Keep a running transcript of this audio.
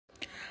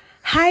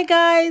Hi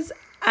guys,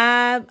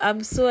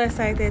 I'm so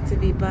excited to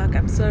be back.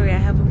 I'm sorry I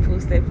haven't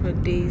posted for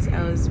days.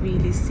 I was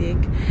really sick,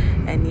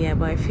 and yeah,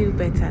 but I feel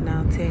better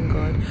now, thank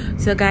God.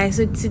 So guys,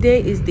 so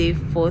today is day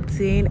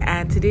 14,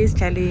 and today's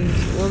challenge,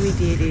 what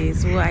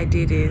I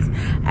did is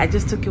I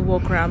just took a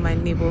walk around my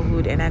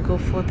neighborhood and I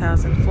got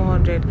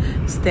 4,400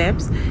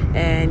 steps,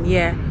 and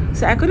yeah,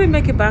 so I couldn't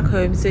make it back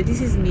home. So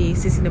this is me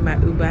sitting in my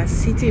Uber,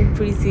 sitting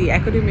pretty. I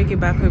couldn't make it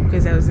back home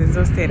because I was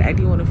exhausted. I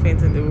didn't want to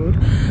faint on the road,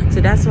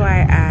 so that's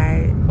why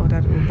I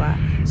ordered Uber.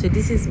 So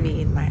this is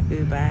me in my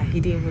Uber. He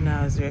didn't even know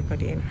I was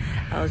recording.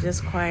 I was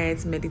just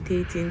quiet,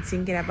 meditating,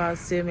 thinking about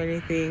so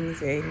many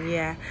things, and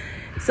yeah.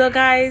 So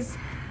guys,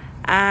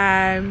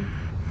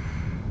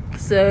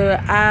 so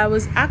I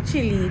was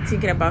actually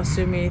thinking about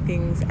so many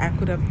things I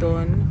could have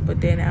done, but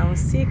then I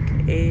was sick.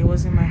 It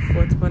wasn't my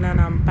fault, but now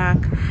I'm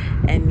back,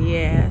 and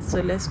yeah.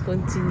 So let's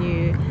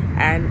continue,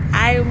 and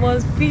I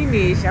must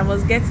finish. I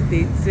must get to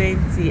day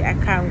 20. I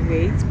can't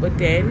wait. But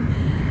then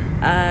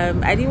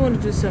I didn't want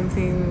to do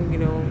something,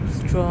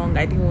 strong.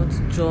 I didn't want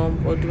to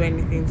jump or do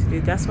anything today.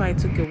 That's why I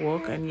took a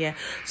walk, and yeah.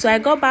 So I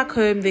got back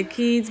home, the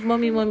kids,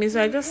 mommy.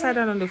 So I just sat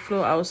down on the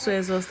floor. I was so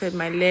exhausted,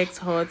 my legs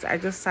hurt. I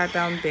just sat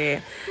down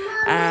there,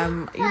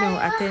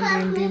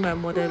 attending, doing my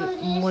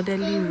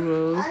modelly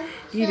role,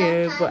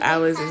 but I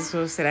was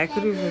exhausted. I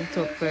couldn't even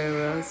talk very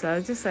well. So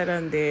I just sat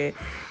down there,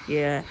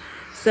 yeah.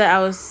 So I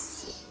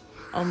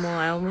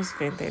almost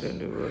fainted on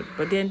the road.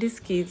 But then these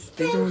kids,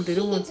 they don't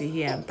want to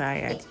hear I'm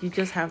tired. You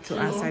just have to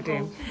answer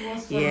them.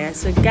 Yeah.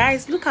 So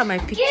guys, look at my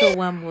picture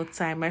one more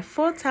time. My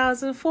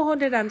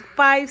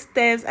 4,405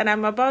 steps, and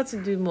I'm about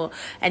to do more.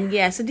 And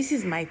yeah, so this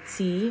is my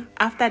tea.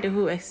 After the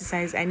whole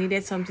exercise, I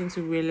needed something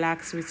to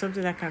relax with,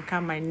 something that can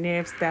calm my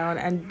nerves down.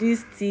 And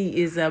this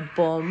tea is a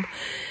bomb.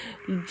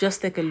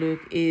 Just take a look.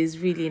 It's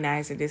really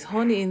nice. It is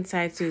honey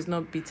inside, so it's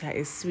not bitter,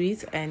 it's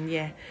sweet. And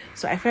yeah,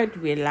 so I felt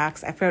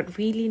relaxed. I felt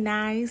really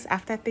nice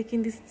after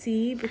taking this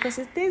tea because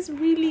it tastes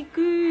really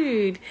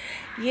good.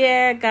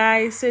 Yeah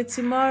guys, so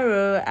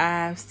tomorrow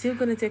I'm still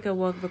gonna take a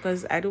walk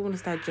because I don't want to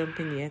start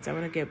jumping yet. I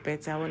want to get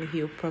better. I want to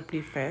heal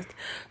properly first.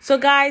 So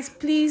guys,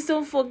 please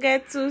don't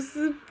forget to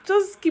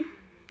just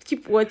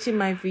keep watching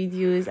my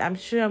videos. I'm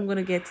sure I'm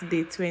gonna get to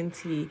day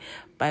 20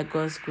 by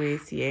God's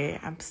grace. Yeah,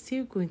 I'm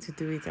still going to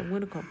do it. I'm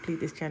going to complete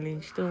this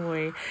challenge, don't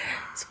worry.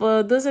 So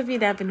for those of you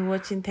that have been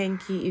watching,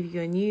 thank you. If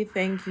you're new,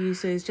 thank you.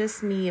 So it's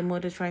just me, a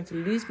mother, trying to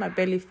lose my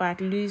belly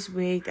fat, lose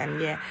weight, and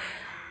yeah,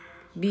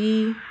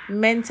 be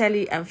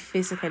mentally and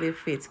physically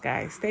fit,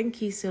 guys.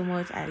 Thank you so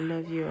much. I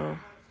love you all.